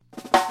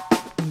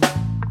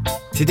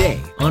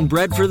Today on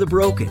Bread for the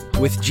Broken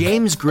with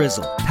James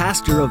Grizzle,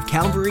 pastor of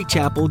Calvary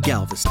Chapel,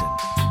 Galveston.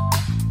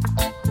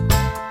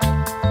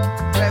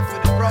 Bread for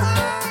the broken.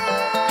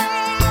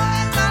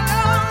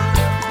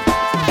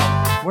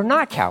 We're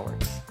not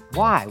cowards.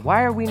 Why?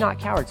 Why are we not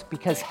cowards?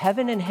 Because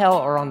heaven and hell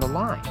are on the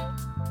line.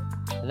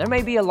 And there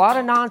may be a lot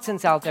of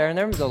nonsense out there, and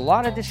there's a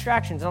lot of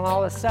distractions and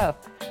all this stuff.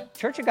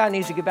 Church of God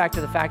needs to get back to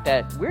the fact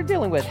that we're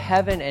dealing with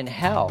heaven and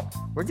hell.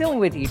 We're dealing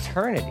with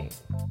eternity.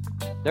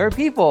 There are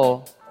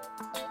people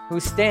who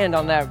stand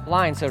on that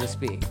line, so to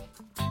speak.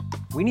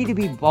 We need to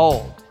be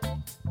bold.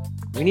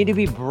 We need to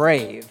be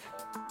brave.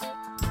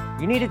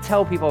 You need to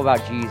tell people about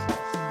Jesus.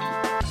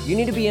 You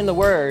need to be in the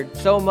Word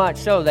so much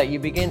so that you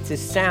begin to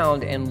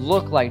sound and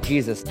look like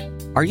Jesus.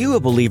 Are you a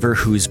believer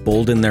who's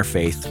bold in their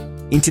faith?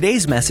 In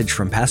today's message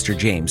from Pastor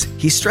James,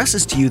 he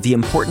stresses to you the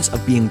importance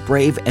of being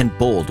brave and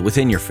bold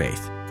within your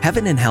faith.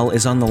 Heaven and hell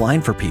is on the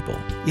line for people.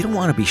 You don't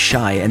want to be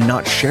shy and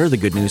not share the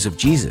good news of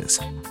Jesus.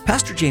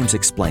 Pastor James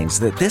explains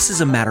that this is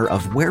a matter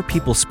of where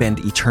people spend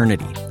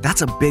eternity.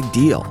 That's a big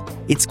deal.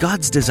 It's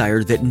God's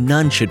desire that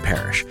none should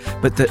perish,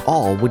 but that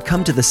all would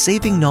come to the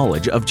saving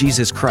knowledge of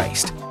Jesus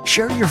Christ.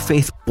 Share your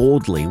faith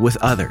boldly with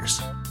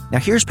others. Now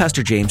here's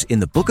Pastor James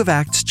in the book of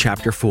Acts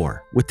chapter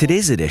 4 with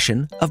today's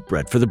edition of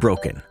Bread for the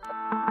Broken.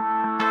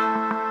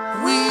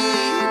 We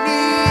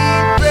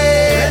need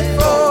bread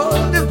for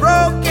the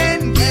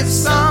broken. Give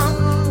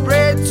some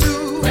bread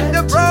to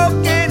the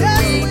broken.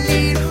 We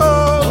need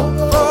hope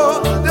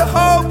for the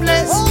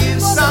hopeless.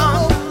 Give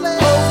some hope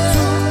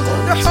to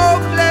the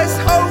hopeless.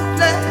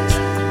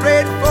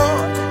 Bread for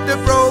the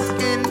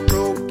broken.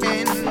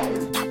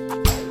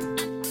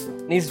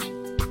 These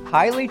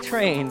highly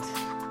trained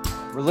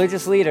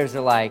religious leaders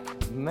are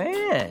like,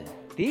 man,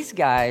 these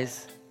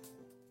guys,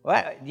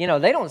 well, you know,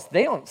 they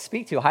don't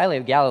speak too highly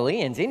of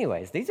Galileans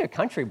anyways. These are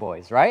country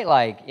boys, right?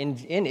 Like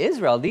in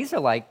Israel, these are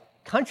like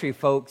country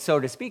folk, so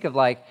to speak, of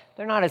like,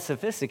 they're not as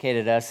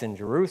sophisticated as us in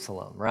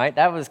Jerusalem, right?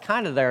 That was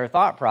kind of their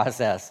thought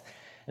process.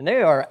 And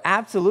they are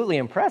absolutely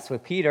impressed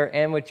with Peter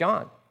and with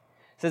John.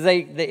 So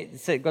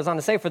it goes on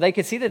to say, for they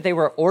could see that they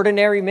were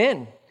ordinary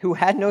men who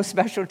had no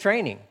special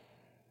training.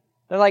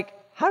 They're like,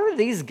 how do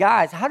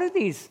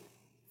these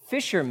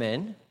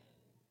fishermen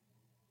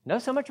know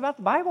so much about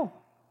the Bible?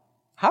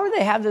 How do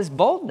they have this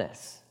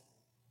boldness?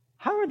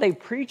 How are they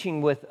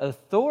preaching with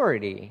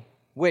authority,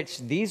 which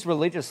these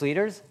religious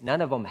leaders,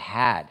 none of them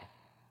had.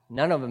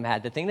 None of them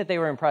had. The thing that they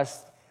were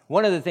impressed,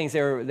 one of the things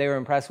they were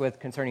impressed with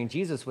concerning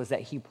Jesus was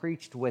that he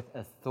preached with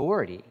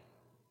authority.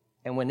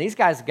 And when these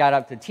guys got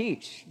up to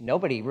teach,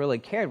 nobody really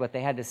cared what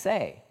they had to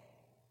say.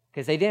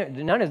 Because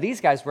none of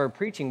these guys were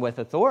preaching with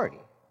authority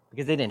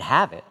because they didn't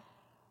have it.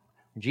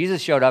 When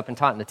Jesus showed up and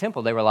taught in the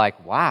temple, they were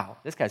like, wow,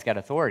 this guy's got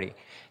authority.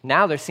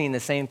 Now they're seeing the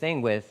same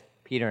thing with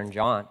Peter and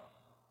John.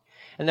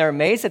 And they're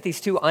amazed that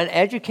these two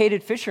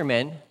uneducated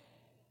fishermen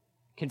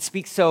can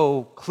speak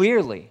so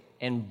clearly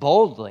and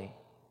boldly.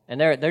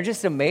 And they're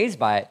just amazed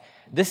by it.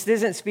 This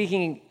isn't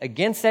speaking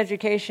against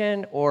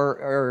education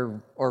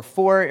or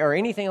for it or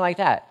anything like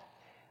that.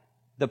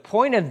 The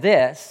point of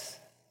this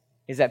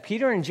is that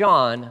Peter and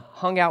John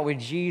hung out with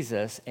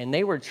Jesus, and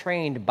they were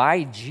trained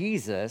by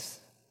Jesus.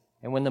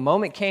 And when the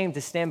moment came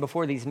to stand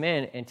before these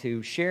men and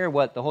to share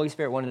what the Holy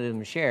Spirit wanted them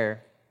to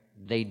share,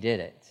 they did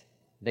it.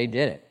 They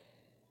did it.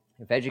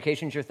 If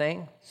education's your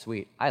thing,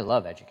 sweet. I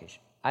love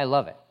education. I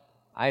love it.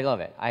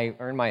 I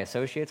earned my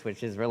associates,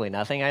 which is really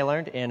nothing. I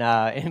learned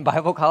in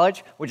Bible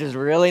college, which is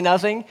really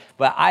nothing.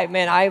 But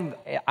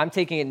I'm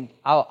taking.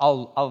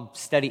 I'll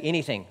study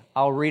anything.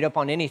 I'll read up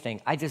on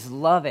anything. I just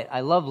love it.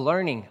 I love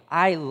learning.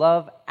 I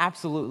love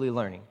absolutely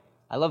learning.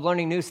 I love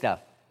learning new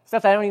stuff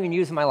that I don't even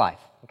use in my life.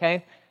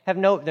 Okay,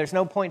 there's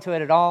no point to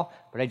it at all.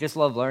 But I just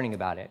love learning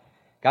about it.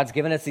 God's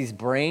given us these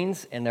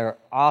brains, and they're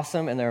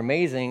awesome and they're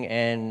amazing,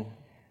 and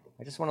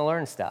I just want to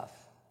learn stuff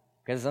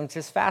because I'm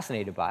just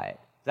fascinated by it.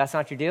 If that's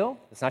not your deal,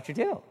 it's not your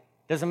deal.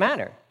 Doesn't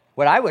matter.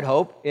 What I would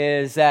hope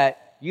is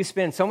that you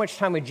spend so much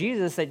time with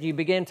Jesus that you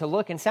begin to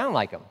look and sound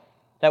like him.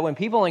 That when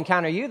people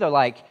encounter you, they're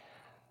like,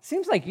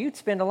 seems like you'd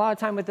spend a lot of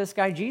time with this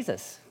guy,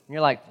 Jesus. And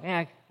you're like,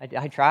 man,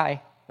 I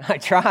try.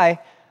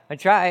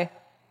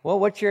 Well,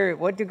 what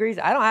degrees?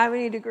 I don't have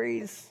any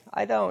degrees.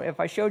 I don't. If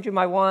I showed you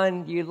my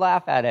one, you'd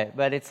laugh at it.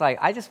 But it's like,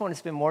 I just want to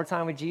spend more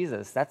time with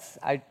Jesus.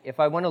 If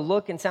I want to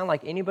look and sound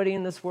like anybody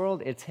in this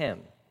world, it's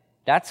him.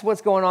 That's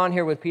what's going on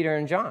here with Peter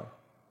and John.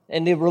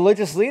 And the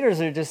religious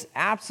leaders are just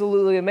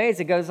absolutely amazed.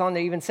 It goes on to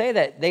even say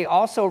that they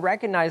also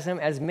recognize them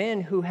as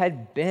men who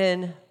had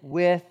been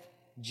with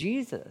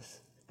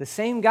Jesus. The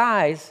same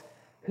guys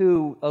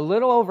who a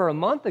little over a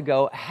month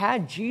ago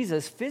had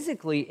Jesus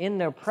physically in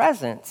their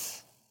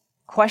presence,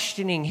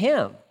 questioning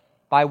him.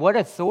 By what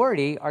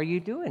authority are you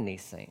doing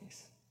these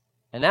things?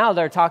 And now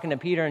they're talking to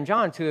Peter and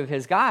John, two of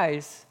his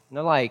guys, and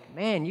they're like,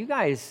 man, you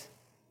guys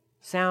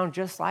sound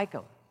just like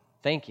him.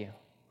 Thank you.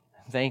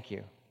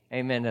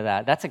 Amen to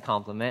that. That's a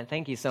compliment.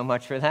 Thank you so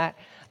much for that.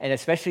 And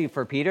especially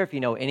for Peter, if you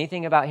know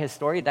anything about his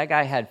story, that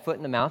guy had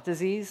foot-and-mouth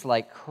disease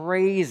like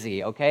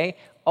crazy, okay?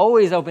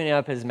 Always opening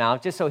up his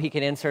mouth just so he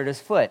could insert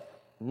his foot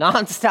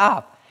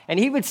nonstop. And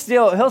he'll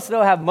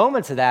still have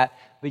moments of that,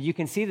 but you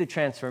can see the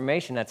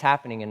transformation that's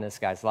happening in this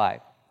guy's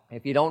life.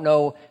 If you don't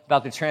know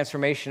about the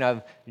transformation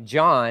of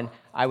John,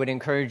 I would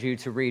encourage you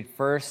to read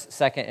 1st,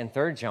 2nd, and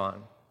 3rd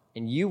John,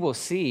 and you will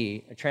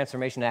see a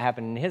transformation that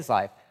happened in his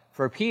life.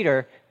 For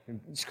Peter,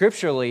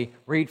 scripturally,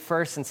 read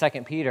 1st and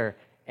 2nd Peter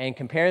and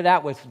compare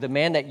that with the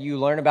man that you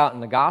learn about in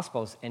the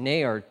Gospels, and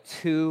they are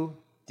two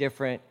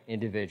different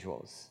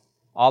individuals,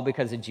 all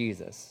because of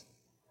Jesus.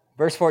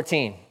 Verse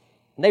 14,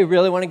 they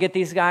really want to get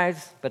these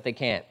guys, but they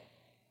can't,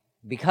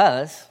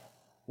 because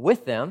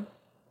with them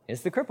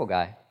is the cripple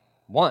guy,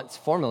 once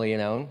formerly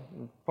known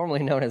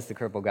as the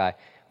cripple guy.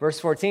 Verse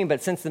 14,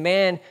 but since the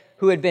man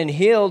who had been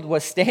healed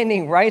was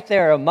standing right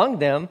there among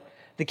them,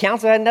 the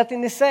council had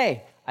nothing to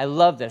say. I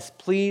love this.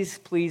 Please,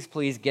 please,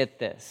 please get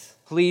this.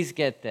 Please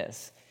get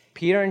this.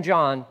 Peter and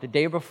John, the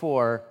day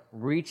before,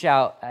 reach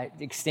out,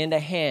 extend a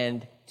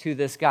hand to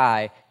this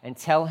guy and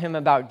tell him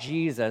about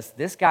Jesus.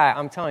 This guy,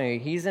 I'm telling you,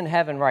 he's in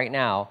heaven right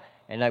now.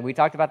 And we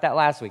talked about that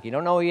last week. You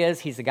don't know who he is.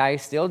 He's the guy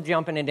who's still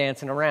jumping and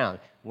dancing around.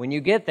 When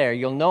you get there,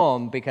 you'll know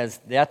him because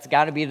that's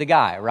got to be the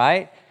guy,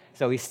 right?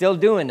 So he's still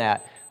doing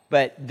that.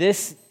 But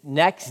this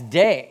next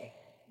day,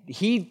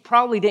 he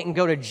probably didn't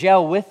go to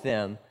jail with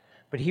them,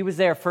 but he was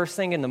there first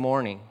thing in the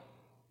morning.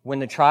 When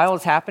the trial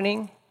is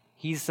happening,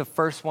 he's the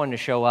first one to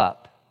show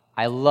up.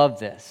 I love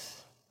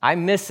this. I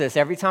miss this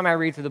every time I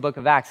read through the book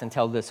of Acts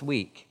until this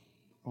week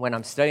when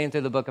I'm studying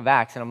through the book of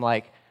Acts, and I'm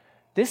like,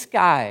 this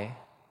guy,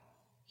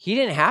 he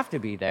didn't have to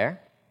be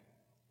there.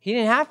 He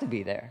didn't have to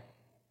be there.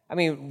 I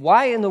mean,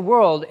 why in the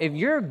world, if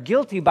you're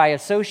guilty by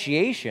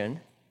association,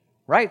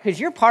 right, because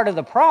you're part of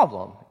the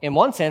problem, in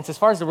one sense, as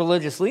far as the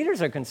religious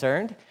leaders are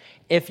concerned,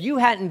 if you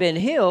hadn't been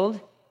healed,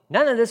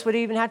 none of this would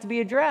even have to be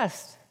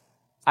addressed.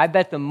 I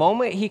bet the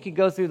moment he could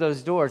go through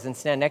those doors and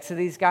stand next to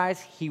these guys,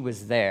 he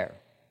was there.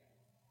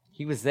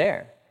 He was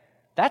there.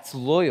 That's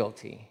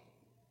loyalty.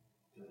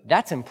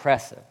 That's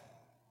impressive.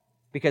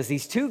 Because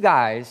these two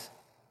guys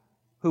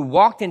who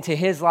walked into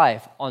his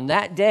life on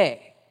that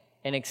day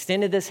and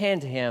extended this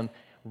hand to him,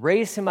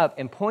 raised him up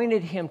and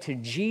pointed him to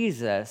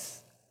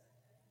Jesus,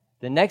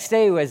 the next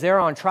day as they're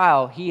on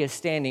trial, he is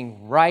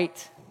standing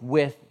right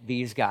with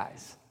these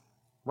guys.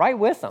 Right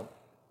with them.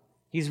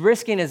 He's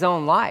risking his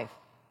own life.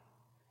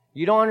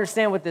 You don't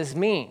understand what this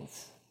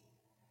means.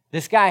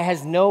 This guy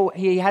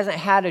he hasn't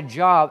had a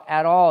job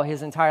at all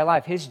his entire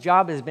life. His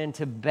job has been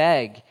to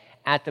beg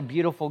at the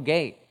beautiful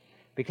gate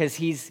because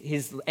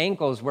his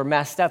ankles were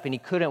messed up and he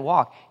couldn't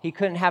walk. He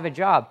couldn't have a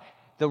job.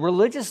 The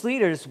religious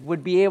leaders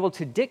would be able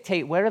to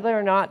dictate whether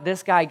or not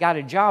this guy got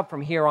a job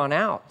from here on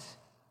out.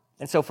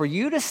 And so for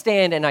you to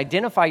stand and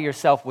identify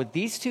yourself with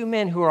these two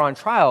men who are on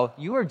trial,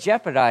 you are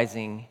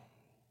jeopardizing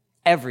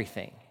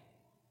everything.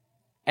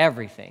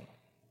 Everything.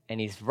 And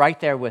he's right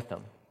there with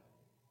them.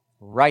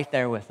 Right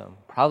there with them.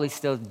 Probably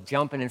still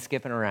jumping and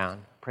skipping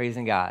around,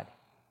 praising God.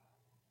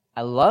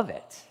 I love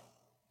it.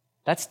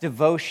 That's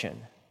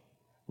devotion.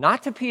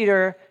 Not to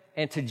Peter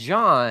and to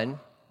John,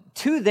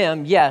 to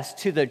them, yes,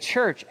 to the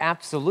church,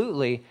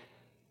 absolutely,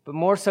 but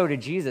more so to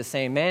Jesus,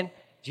 saying, man,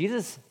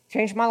 Jesus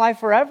changed my life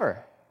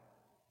forever.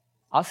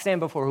 I'll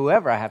stand before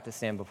whoever I have to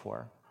stand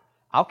before.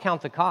 I'll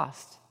count the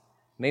cost.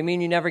 May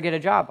mean you never get a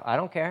job. I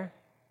don't care.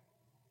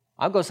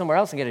 I'll go somewhere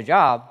else and get a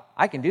job.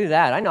 I can do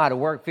that. I know how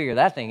to figure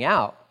that thing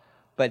out.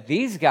 But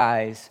these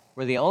guys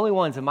were the only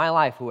ones in my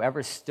life who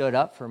ever stood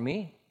up for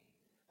me.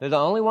 They're the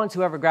only ones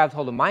who ever grabbed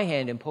hold of my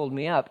hand and pulled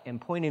me up and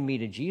pointed me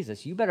to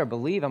Jesus. You better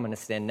believe I'm going to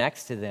stand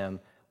next to them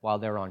while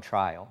they're on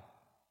trial.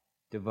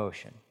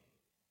 Devotion.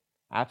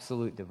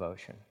 Absolute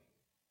devotion.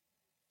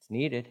 It's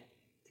needed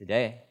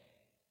today.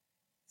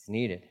 It's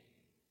needed.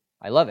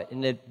 I love it.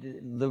 And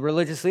the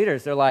religious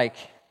leaders, they're like,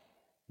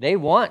 they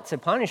want to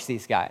punish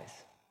these guys.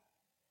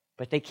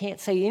 But they can't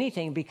say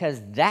anything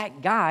because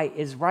that guy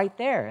is right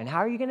there. And how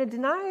are you going to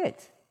deny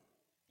it?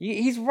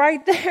 He's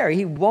right there.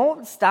 He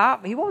won't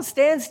stop. He won't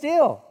stand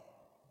still.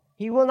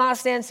 He will not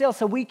stand still.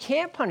 So we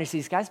can't punish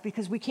these guys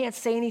because we can't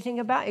say anything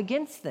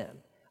against them.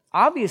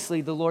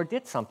 Obviously, the Lord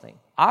did something.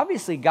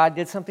 Obviously, God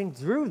did something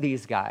through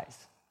these guys.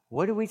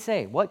 What do we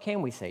say? What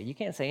can we say? You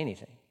can't say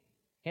anything.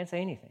 Can't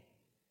say anything.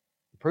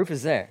 The proof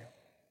is there.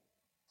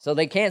 So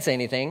they can't say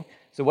anything.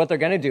 So what they're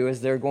going to do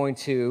is they're going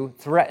to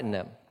threaten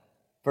them.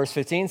 Verse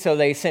 15, so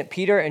they sent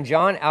Peter and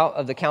John out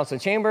of the council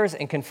chambers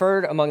and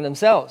conferred among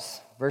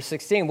themselves. Verse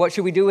 16, what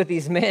should we do with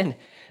these men?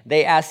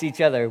 They asked each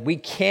other. We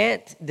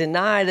can't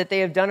deny that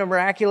they have done a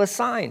miraculous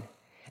sign,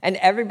 and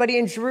everybody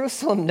in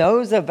Jerusalem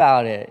knows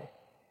about it.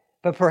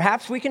 But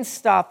perhaps we can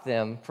stop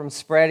them from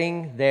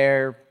spreading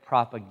their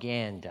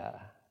propaganda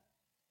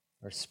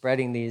or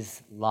spreading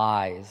these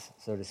lies,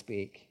 so to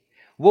speak.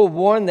 We'll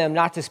warn them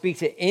not to speak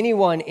to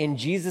anyone in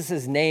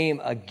Jesus'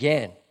 name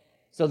again.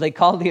 So they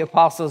called the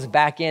apostles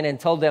back in and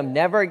told them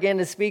never again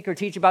to speak or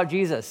teach about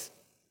Jesus.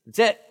 That's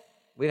it.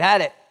 We've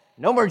had it.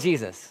 No more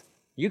Jesus.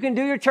 You can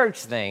do your church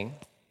thing,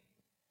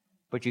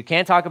 but you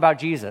can't talk about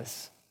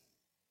Jesus.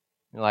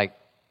 You're like,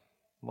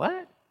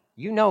 what?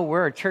 You know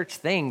we're a church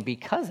thing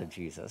because of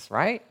Jesus,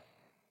 right?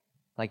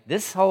 Like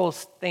this whole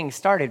thing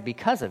started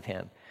because of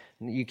him.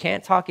 You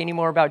can't talk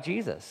anymore about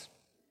Jesus.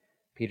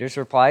 Peter's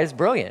reply is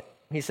brilliant.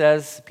 He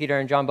says, Peter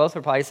and John both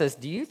reply, he says,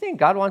 do you think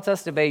God wants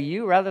us to obey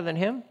you rather than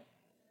him?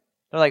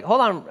 They're like,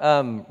 hold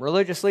on,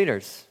 religious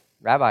leaders,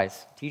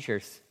 rabbis,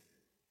 teachers,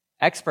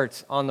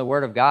 experts on the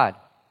word of God.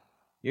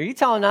 Are you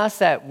telling us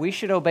that we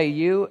should obey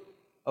you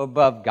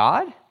above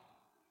God?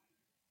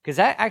 Because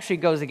that actually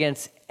goes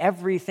against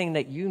everything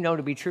that you know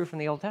to be true from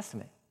the Old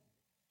Testament.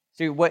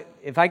 So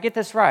if I get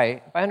this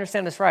right, if I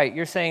understand this right,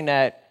 you're saying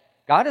that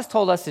God has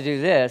told us to do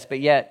this,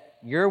 but yet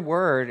your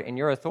word and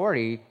your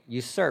authority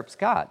usurps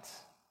God's.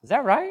 Is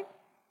that right?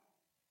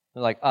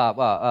 They're like,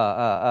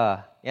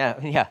 yeah.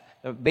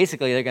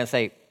 Basically, they're going to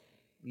say,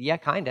 yeah,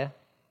 kinda.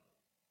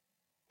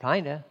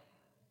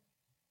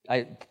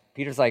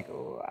 Peter's like,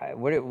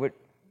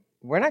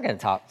 we're not going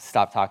to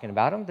stop talking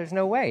about him. There's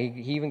no way.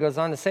 He even goes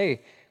on to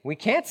say, we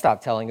can't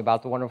stop telling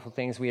about the wonderful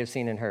things we have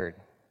seen and heard.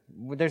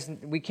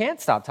 We can't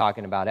stop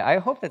talking about it. I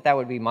hope that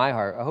would be my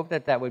heart. I hope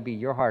that would be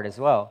your heart as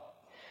well.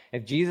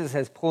 If Jesus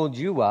has pulled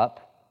you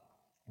up,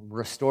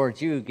 restored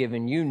you,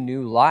 given you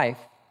new life,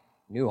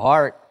 new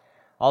heart,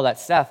 all that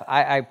stuff,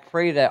 I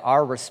pray that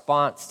our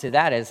response to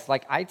that is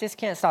like, I just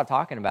can't stop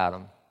talking about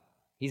him.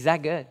 He's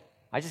that good.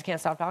 I just can't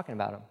stop talking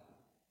about him.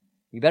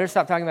 You better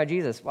stop talking about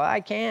Jesus. Well, I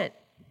can't.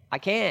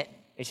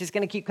 It's just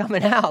going to keep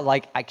coming out.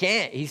 Like, I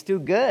can't. He's too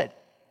good.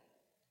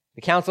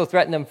 The council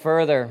threatened them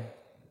further.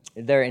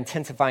 They're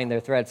intensifying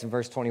their threats in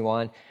verse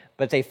 21.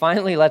 But they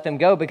finally let them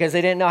go because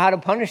they didn't know how to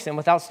punish them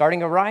without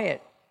starting a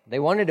riot. They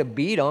wanted to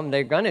beat them.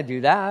 They're going to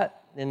do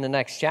that in the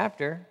next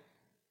chapter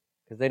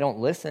because they don't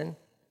listen.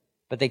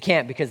 But they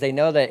can't because they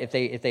know that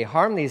if they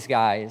harm these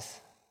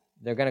guys,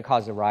 they're going to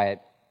cause a riot.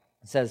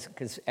 It says,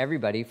 because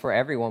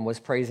everyone was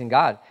praising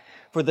God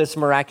for this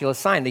miraculous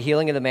sign, the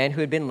healing of the man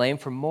who had been lame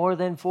for more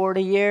than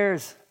 40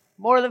 years.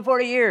 More than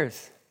 40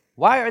 years.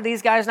 Why are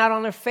these guys not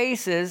on their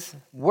faces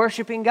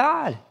worshiping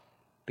God?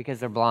 Because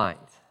they're blind.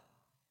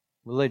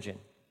 Religion.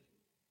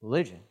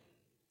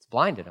 It's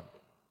blinded them.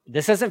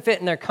 This doesn't fit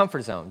in their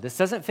comfort zone. This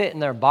doesn't fit in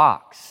their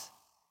box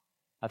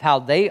of how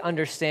they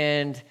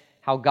understand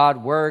how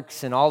God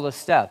works and all this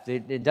stuff.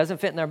 It doesn't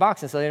fit in their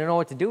box, and so they don't know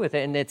what to do with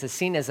it, and it's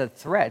seen as a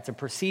threat. It's a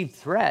perceived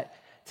threat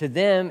to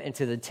them and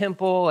to the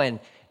temple, and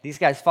these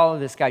guys follow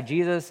this guy,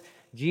 Jesus.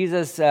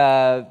 Jesus,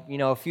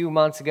 a few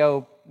months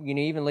ago,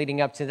 even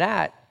leading up to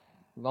that,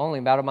 only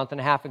about a month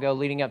and a half ago,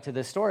 leading up to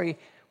this story,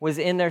 was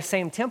in their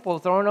same temple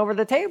throwing over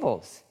the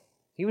tables.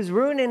 He was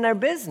ruining their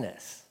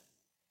business.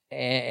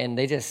 And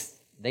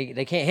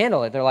they can't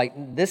handle it. They're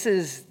like, this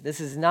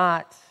isn't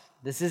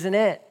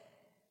it.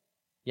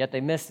 Yet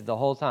they missed it the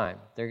whole time.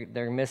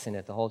 They're missing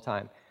it the whole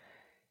time.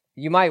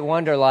 You might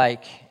wonder,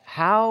 like,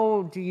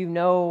 how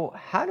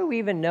do we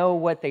even know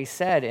what they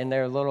said in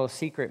their little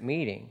secret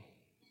meeting?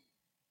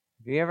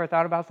 Have you ever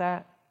thought about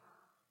that?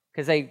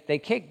 Because they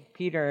kicked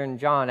Peter and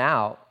John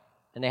out,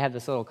 and they had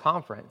this little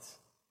conference.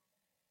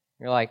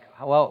 You're like,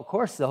 well, of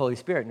course the Holy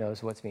Spirit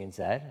knows what's being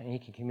said, and he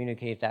can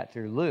communicate that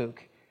through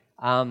Luke.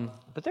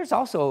 But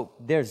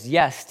there's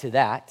yes to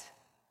that.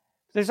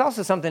 There's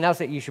also something else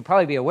that you should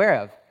probably be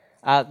aware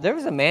of. There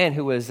was a man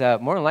who was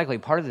more than likely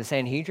part of the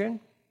Sanhedrin.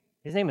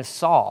 His name is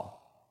Saul.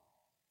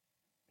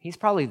 He's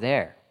probably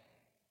there.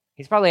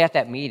 He's probably at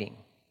that meeting.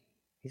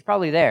 He's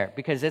probably there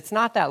because it's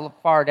not that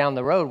far down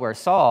the road where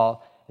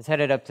Saul is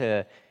headed up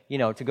to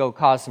go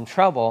cause some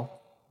trouble.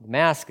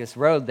 Damascus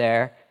Road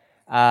there.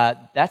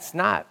 That's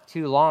not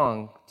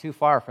too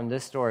far from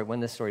this story when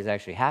this story is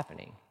actually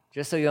happening.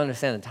 Just so you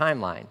understand the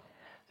timeline.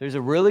 There's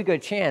a really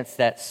good chance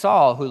that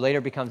Saul, who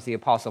later becomes the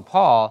Apostle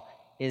Paul,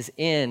 is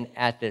in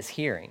at this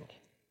hearing.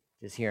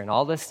 Just hearing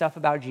all this stuff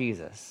about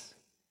Jesus.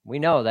 We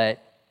know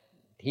that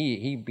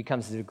he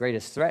becomes the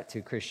greatest threat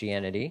to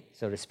Christianity,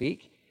 so to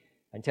speak,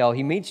 until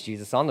he meets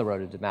Jesus on the road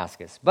to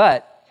Damascus.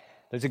 But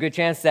there's a good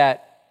chance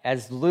that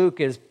as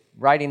Luke is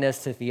writing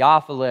this to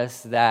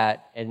Theophilus,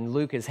 and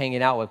Luke is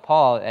hanging out with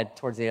Paul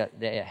towards the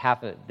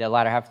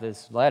latter half of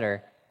this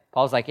letter,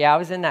 Paul's like, yeah, I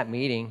was in that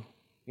meeting.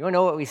 You want to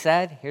know what we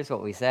said? Here's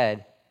what we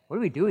said. What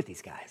do we do with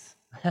these guys?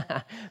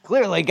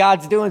 Clearly,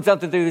 God's doing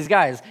something through these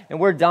guys, and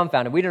we're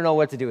dumbfounded. We don't know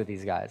what to do with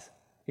these guys.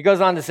 He goes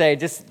on to say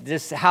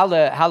just how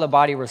the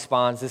body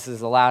responds. This is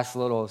the last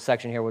little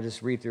section here. We'll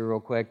just read through real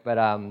quick.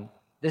 But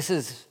this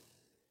is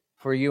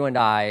for you and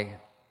I,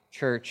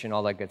 church, and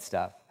all that good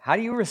stuff. How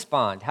do you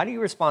respond? How do you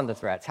respond to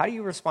threats? How do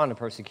you respond to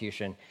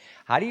persecution?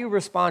 How do you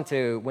respond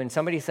to when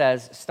somebody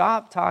says,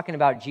 stop talking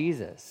about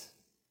Jesus?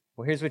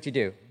 Well, here's what you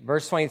do.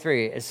 Verse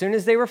 23, as soon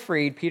as they were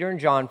freed, Peter and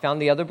John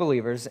found the other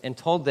believers and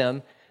told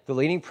them the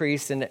leading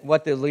priests and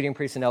what the leading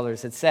priests and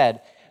elders had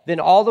said. Then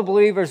all the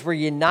believers were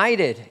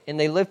united and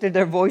they lifted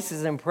their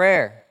voices in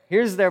prayer.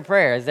 Here's their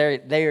prayer.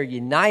 They are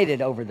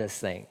united over this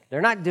thing.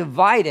 They're not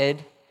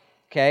divided,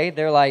 okay?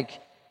 They're like,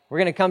 we're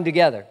going to come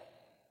together.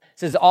 It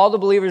says all the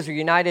believers were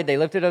united. They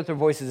lifted up their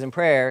voices in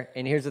prayer.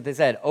 And here's what they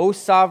said. O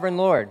sovereign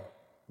Lord,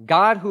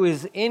 God who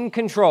is in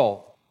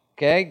control,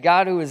 okay?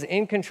 God who is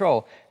in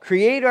control,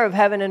 creator of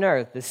heaven and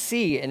earth, the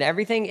sea and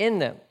everything in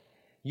them.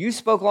 You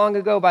spoke long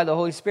ago by the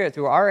Holy Spirit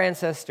through our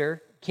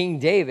ancestor King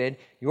David,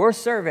 your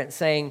servant,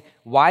 saying,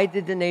 why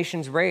did the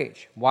nations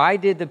rage? Why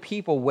did the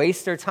people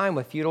waste their time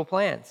with futile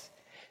plans?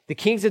 The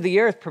kings of the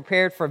earth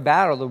prepared for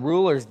battle. The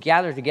rulers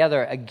gathered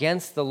together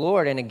against the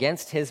Lord and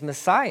against his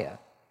Messiah.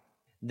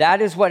 That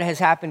is what has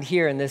happened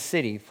here in this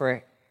city.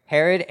 For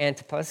Herod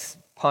Antipas,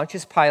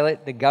 Pontius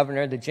Pilate, the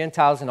governor, the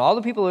Gentiles, and all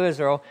the people of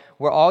Israel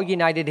were all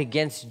united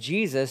against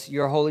Jesus,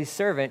 your holy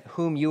servant,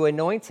 whom you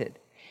anointed.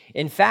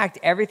 In fact,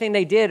 everything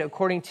they did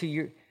according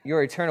to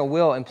your eternal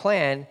will and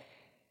plan,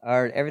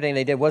 or everything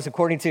they did was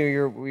according to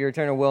your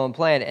eternal will and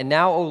plan. And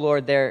now, O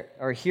Lord,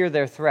 hear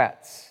their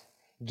threats.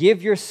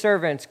 Give your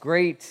servants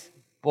great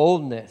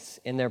boldness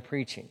in their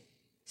preaching.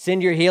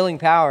 Send your healing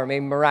power. May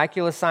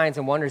miraculous signs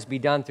and wonders be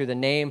done through the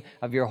name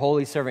of your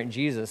holy servant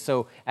Jesus.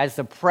 So as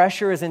the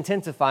pressure is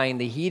intensifying,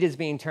 the heat is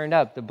being turned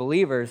up, the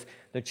believers,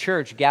 the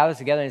church gathers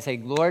together and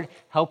say, Lord,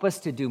 help us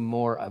to do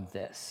more of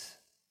this.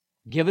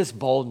 Give us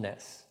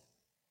boldness.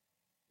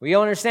 We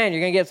don't understand.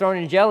 You're going to get thrown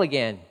in jail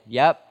again.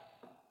 Yep.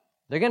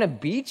 They're going to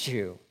beat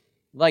you.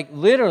 Like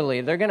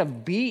literally, they're going to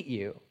beat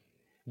you.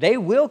 They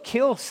will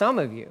kill some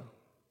of you.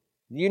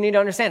 You need to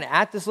understand,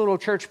 at this little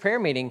church prayer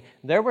meeting,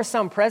 there were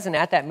some present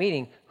at that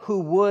meeting who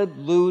would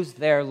lose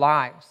their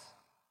lives.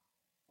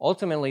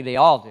 Ultimately, they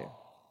all do.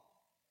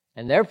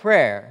 And their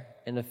prayer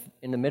in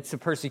the midst of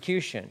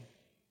persecution,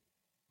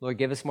 Lord,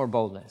 give us more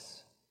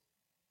boldness.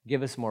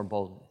 Give us more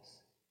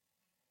boldness.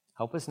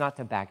 Help us not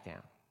to back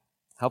down.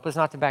 Help us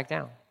not to back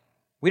down.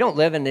 We don't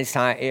live in this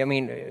time, I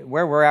mean,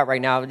 where we're at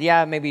right now,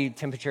 yeah, maybe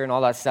temperature and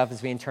all that stuff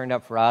is being turned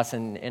up for us,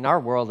 and our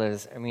world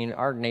is, I mean,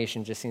 our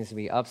nation just seems to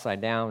be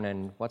upside down,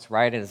 and what's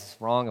right is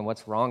wrong, and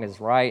what's wrong is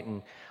right,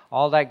 and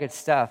all that good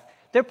stuff.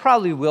 There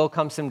probably will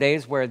come some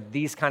days where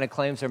these kind of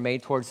claims are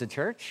made towards the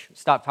church.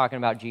 Stop talking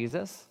about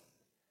Jesus.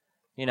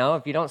 You know,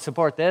 if you don't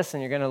support this,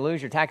 then you're going to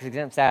lose your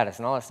tax-exempt status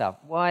and all that stuff.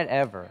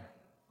 Whatever,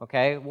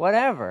 okay?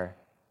 Whatever.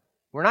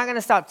 We're not going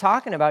to stop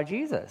talking about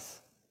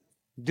Jesus.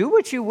 Do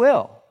what you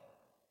will.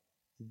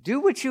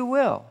 Do what you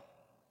will.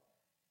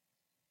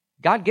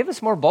 God, give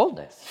us more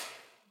boldness.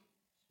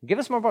 Give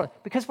us more boldness.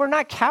 Because we're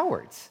not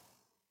cowards.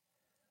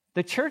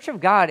 The church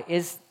of God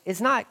is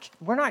not,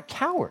 we're not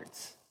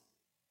cowards.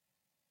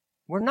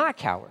 We're not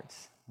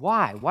cowards.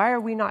 Why? Why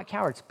are we not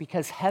cowards?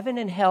 Because heaven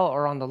and hell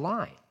are on the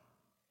line.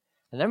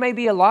 And there may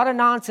be a lot of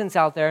nonsense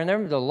out there, and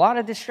there's a lot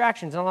of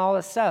distractions and all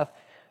that stuff.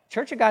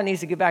 Church of God needs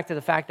to get back to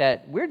the fact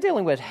that we're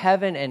dealing with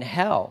heaven and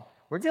hell.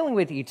 We're dealing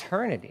with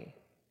eternity.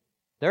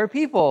 There are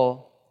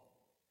people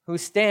who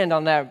stand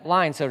on that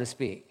line, so to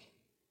speak.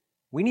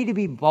 We need to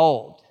be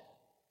bold.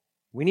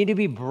 We need to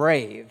be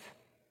brave.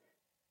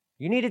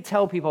 You need to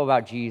tell people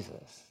about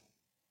Jesus.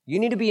 You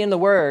need to be in the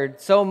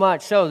Word so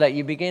much so that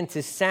you begin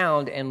to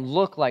sound and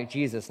look like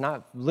Jesus.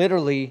 Not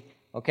literally,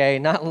 okay,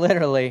 not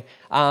literally,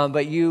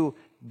 but you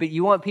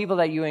want people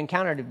that you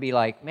encounter to be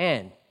like,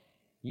 man,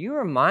 you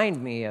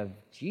remind me of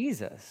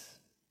Jesus.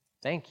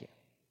 Thank you.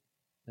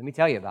 Let me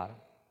tell you about him.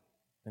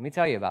 Let me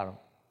tell you about him.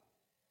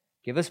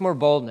 Give us more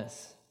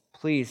boldness.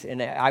 Please,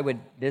 and I would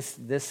this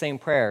same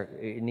prayer,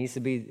 it needs to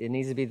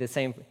be the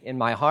same in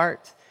my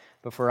heart,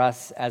 but for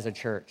us as a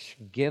church,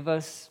 give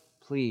us,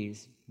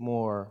 please,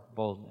 more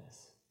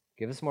boldness.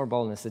 Give us more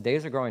boldness. The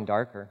days are growing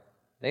darker.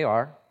 They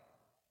are.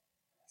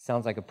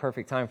 Sounds like a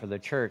perfect time for the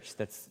church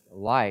that's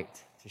light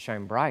to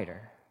shine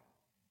brighter.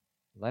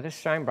 Let us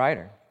shine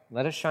brighter.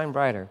 Let us shine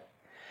brighter.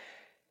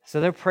 So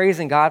they're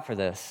praising God for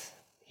this.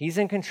 He's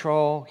in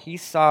control.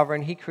 He's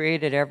sovereign. He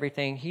created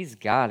everything. He's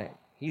got it.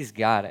 He's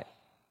got it.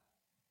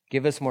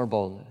 Give us more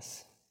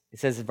boldness. It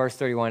says in verse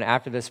 31,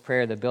 after this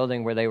prayer, the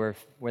building where they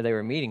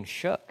were meeting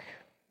shook.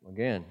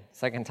 Again,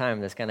 second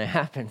time this kind of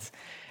happens.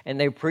 And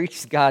they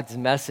preached God's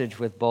message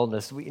with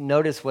boldness.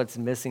 Notice what's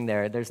missing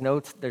there. There's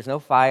no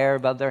fire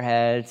above their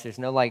heads. There's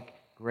no like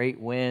great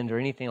wind or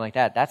anything like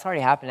that. That's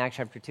already happened in Acts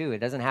chapter 2. It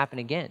doesn't happen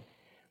again.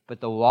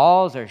 But the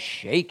walls are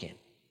shaking.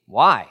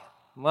 Why?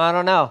 Well, I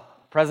don't know.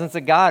 Presence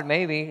of God,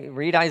 maybe.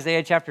 Read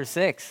Isaiah chapter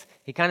 6.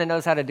 He kind of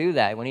knows how to do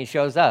that when he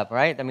shows up,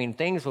 right? I mean,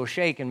 things will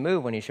shake and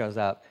move when he shows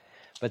up.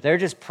 But they're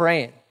just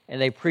praying,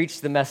 and they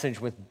preach the message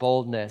with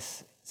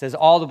boldness. It says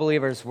all the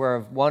believers were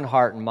of one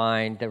heart and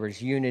mind. There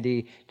was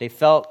unity. They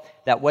felt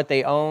that what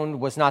they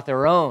owned was not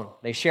their own.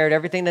 They shared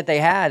everything that they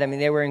had. I mean,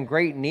 they were in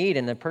great need,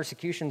 and the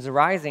persecution's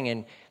arising,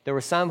 and there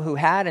were some who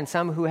had and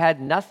some who had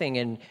nothing,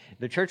 and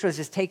the church was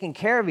just taking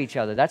care of each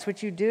other. That's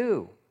what you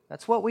do.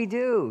 That's what we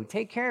do.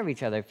 Take care of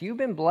each other. If you've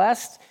been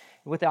blessed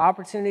with the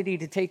opportunity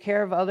to take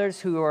care of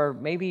others who are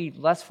maybe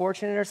less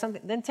fortunate or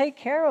something, then take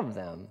care of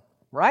them,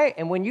 right?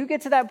 And when you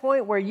get to that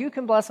point where you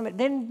can bless them,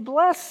 then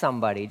bless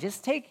somebody.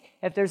 Just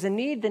if there's a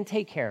need, then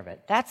take care of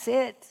it. That's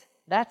it.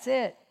 That's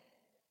it.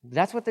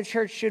 That's what the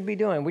church should be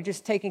doing. We're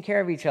just taking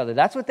care of each other.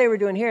 That's what they were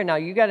doing here. Now,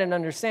 you got to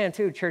understand,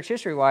 too, church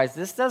history-wise,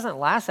 this doesn't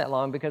last that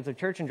long because the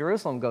church in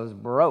Jerusalem goes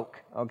broke,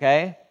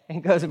 okay?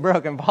 It goes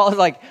broke. And Paul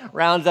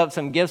rounds up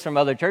some gifts from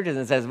other churches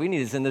and says, we need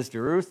to send this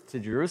to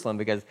Jerusalem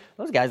because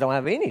those guys don't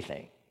have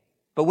anything.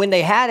 But when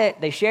they had it,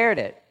 they shared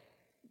it.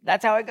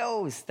 That's how it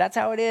goes. That's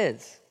how it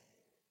is.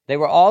 They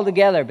were all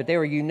together, but they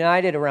were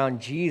united around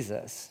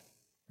Jesus.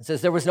 It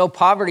says there was no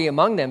poverty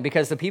among them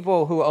because the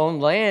people who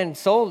owned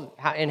land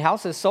and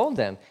houses sold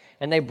them,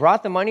 and they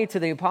brought the money to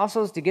the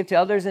apostles to give to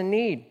others in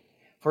need.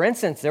 For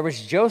instance, there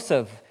was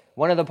Joseph,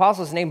 one of the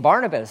apostles named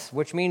Barnabas,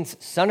 which means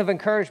son of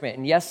encouragement.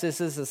 And yes, this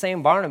is the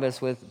same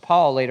Barnabas with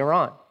Paul later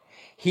on.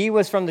 He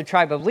was from the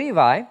tribe of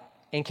Levi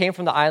and came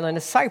from the island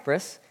of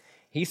Cyprus.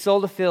 He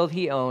sold a field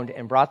he owned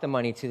and brought the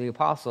money to the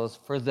apostles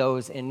for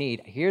those in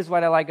need. Here's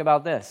what I like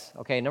about this.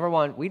 Okay, number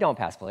one, we don't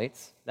pass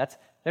plates.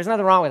 There's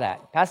nothing wrong with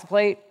that. Pass the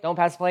plate, don't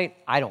pass the plate,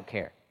 I don't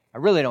care. I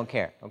really don't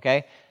care,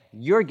 okay?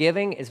 Your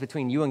giving is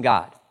between you and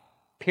God,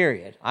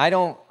 period. I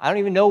don't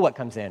even know what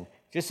comes in.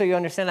 Just so you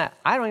understand that,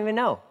 I don't even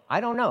know. I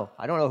don't know.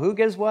 I don't know who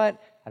gives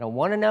what. I don't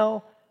want to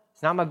know.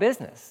 It's not my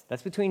business.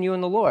 That's between you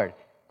and the Lord.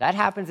 That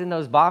happens in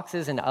those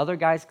boxes, and other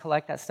guys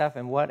collect that stuff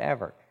and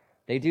whatever.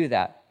 They do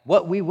that.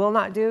 What we will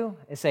not do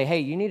is say, hey,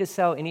 you need to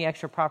sell any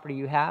extra property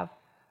you have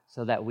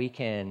so that we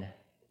can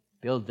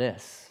build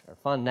this or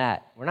fund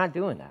that. We're not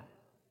doing that.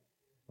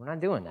 We're not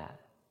doing that.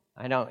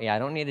 I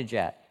don't need a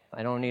jet.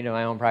 I don't need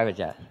my own private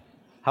jet.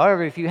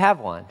 However, if you have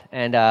one,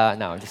 and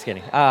no, I'm just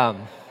kidding.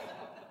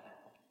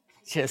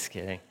 Just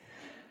kidding.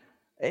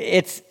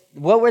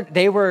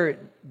 They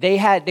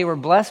were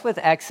blessed with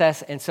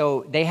excess, and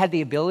so they had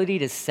the ability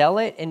to sell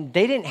it, and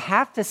they didn't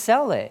have to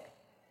sell it.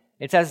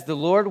 It's as the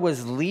Lord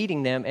was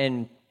leading them,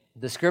 and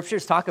the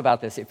scriptures talk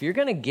about this. If you're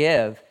going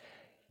to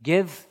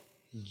give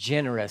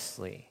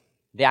generously.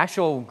 The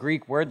actual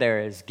Greek word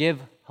there is give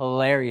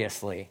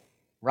hilariously,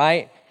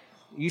 right?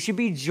 You should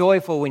be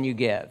joyful when you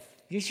give.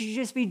 You should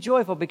just be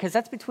joyful because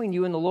that's between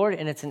you and the Lord,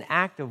 and it's an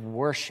act of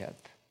worship.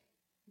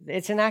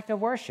 It's an act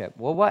of worship.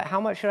 Well, how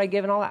much should I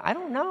give and all that? I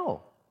don't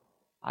know.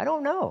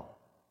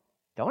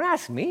 Don't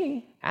ask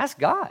me. Ask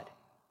God.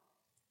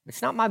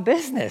 It's not my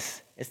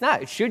business. It's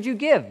not. Should you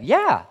give?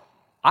 Yeah,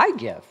 I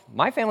give.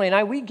 My family and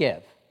I, we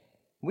give.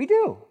 We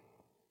do.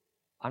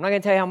 I'm not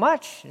going to tell you how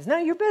much. It's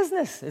none of your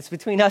business. It's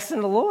between us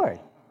and the Lord.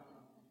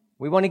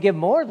 We want to give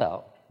more,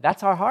 though.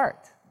 That's our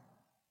heart.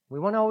 We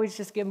want to always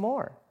just give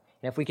more.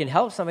 And if we can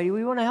help somebody,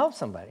 we want to help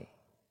somebody.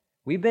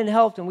 We've been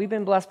helped and we've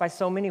been blessed by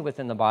so many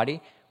within the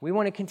body. We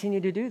want to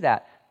continue to do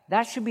that.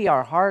 That should be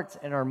our hearts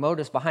and our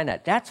motives behind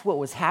that. That's what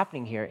was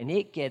happening here, and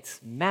it gets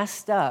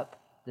messed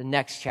up the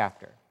next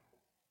chapter.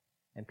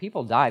 And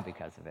people die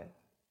because of it.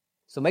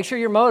 So make sure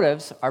your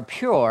motives are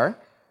pure.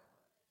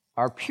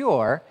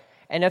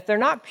 And if they're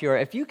not pure,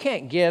 if you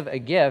can't give a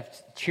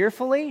gift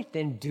cheerfully,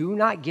 then do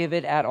not give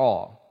it at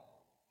all.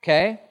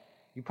 Okay?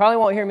 You probably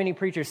won't hear many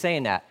preachers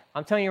saying that.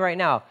 I'm telling you right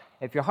now,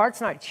 if your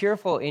heart's not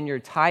cheerful in your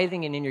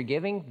tithing and in your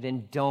giving,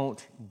 then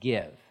don't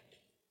give.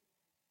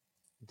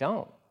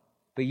 Don't.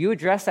 But you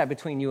address that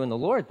between you and the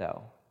Lord,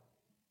 though.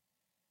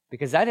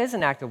 Because that is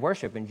an act of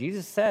worship. And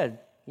Jesus said,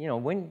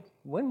 when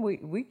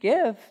we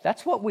give,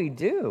 that's what we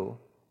do.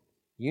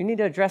 You need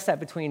to address that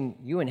between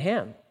you and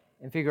him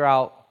and figure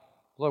out,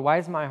 Lord, why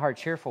is my heart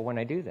cheerful when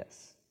I do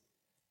this?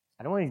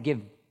 I don't want to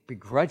give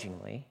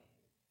begrudgingly.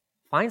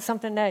 Find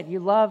something that you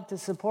love to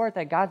support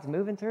that God's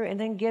moving through, and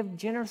then give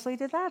generously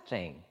to that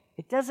thing.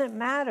 It doesn't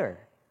matter.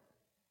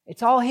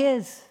 It's all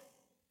his.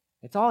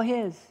 It's all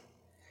his.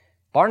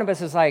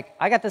 Barnabas is like,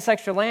 I got this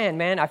extra land,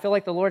 man. I feel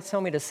like the Lord's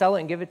telling me to sell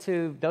it and give it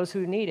to those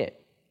who need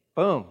it.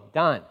 Boom,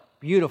 done.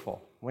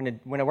 Beautiful. When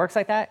it works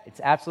like that,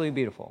 it's absolutely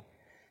beautiful.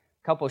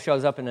 A couple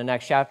shows up in the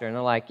next chapter, and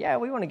they're like, yeah,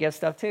 we want to give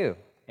stuff too.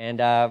 And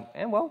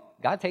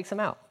God takes them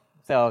out.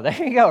 So there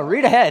you go.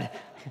 Read ahead.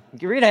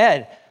 Read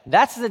ahead.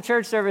 That's the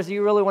church service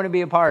you really want to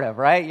be a part of,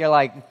 right? You're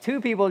like,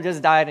 2 people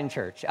just died in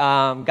church.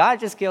 God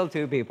just killed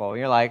 2 people.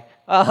 You're like,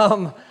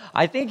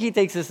 I think he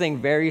takes this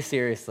thing very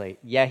seriously.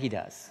 Yeah, he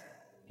does.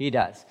 He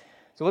does.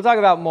 So we'll talk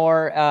about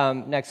more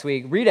next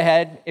week. Read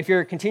ahead. If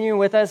you're continuing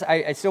with us,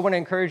 I still want to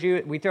encourage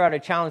you. We threw out a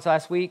challenge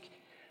last week.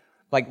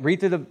 Like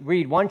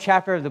read one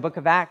chapter of the book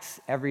of Acts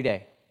every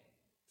day.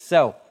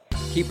 So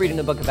keep reading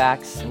the book of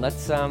Acts, and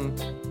let's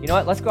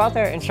let's go out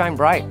there and shine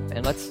bright,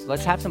 and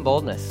let's have some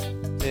boldness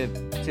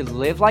to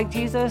live like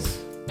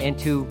Jesus and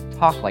to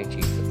talk like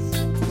Jesus.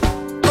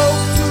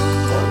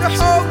 The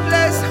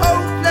hopeless,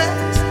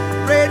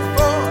 pray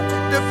for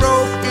the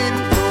broken.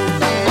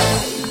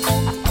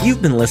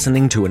 You've been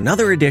listening to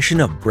another edition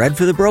of Bread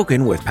for the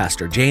Broken with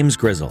Pastor James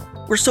Grizzle.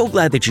 We're so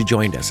glad that you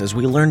joined us as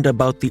we learned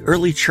about the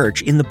early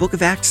church in the book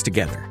of Acts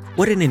together.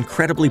 What an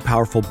incredibly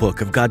powerful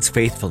book of God's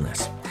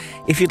faithfulness.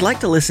 If you'd like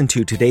to listen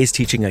to today's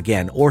teaching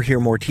again or hear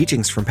more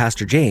teachings from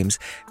Pastor James,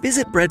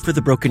 visit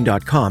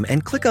breadforthebroken.com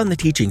and click on the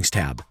Teachings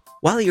tab.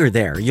 While you're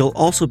there, you'll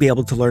also be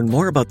able to learn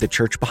more about the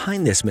church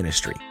behind this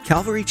ministry,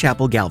 Calvary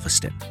Chapel,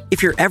 Galveston.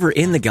 If you're ever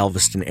in the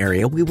Galveston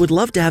area, we would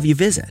love to have you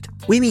visit.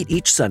 We meet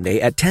each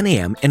Sunday at 10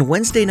 a.m. and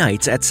Wednesday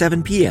nights at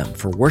 7 p.m.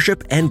 for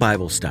worship and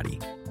Bible study.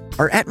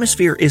 Our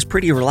atmosphere is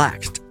pretty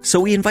relaxed, so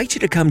we invite you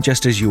to come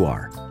just as you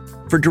are.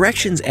 For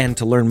directions and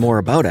to learn more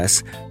about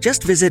us,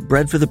 just visit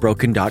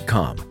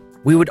breadforthebroken.com.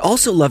 We would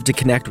also love to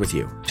connect with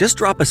you. Just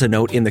drop us a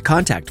note in the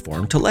contact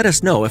form to let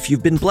us know if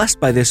you've been blessed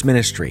by this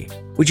ministry.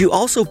 Would you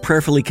also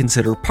prayerfully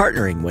consider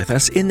partnering with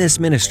us in this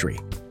ministry?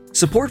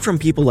 Support from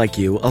people like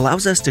you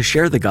allows us to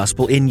share the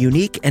gospel in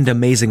unique and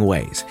amazing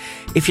ways.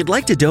 If you'd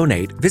like to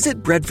donate,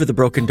 visit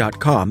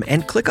breadforthebroken.com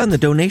and click on the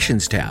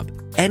Donations tab.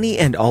 Any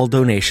and all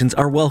donations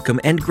are welcome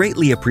and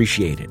greatly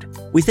appreciated.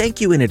 We thank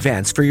you in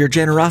advance for your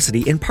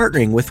generosity in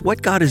partnering with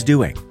what God is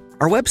doing.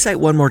 Our website,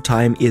 one more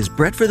time, is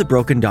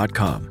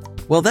breadforthebroken.com.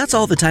 Well, that's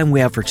all the time we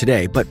have for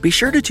today, but be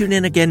sure to tune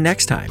in again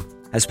next time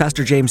as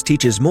Pastor James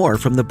teaches more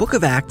from the book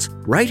of Acts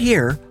right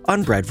here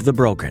on Bread for the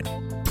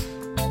Broken.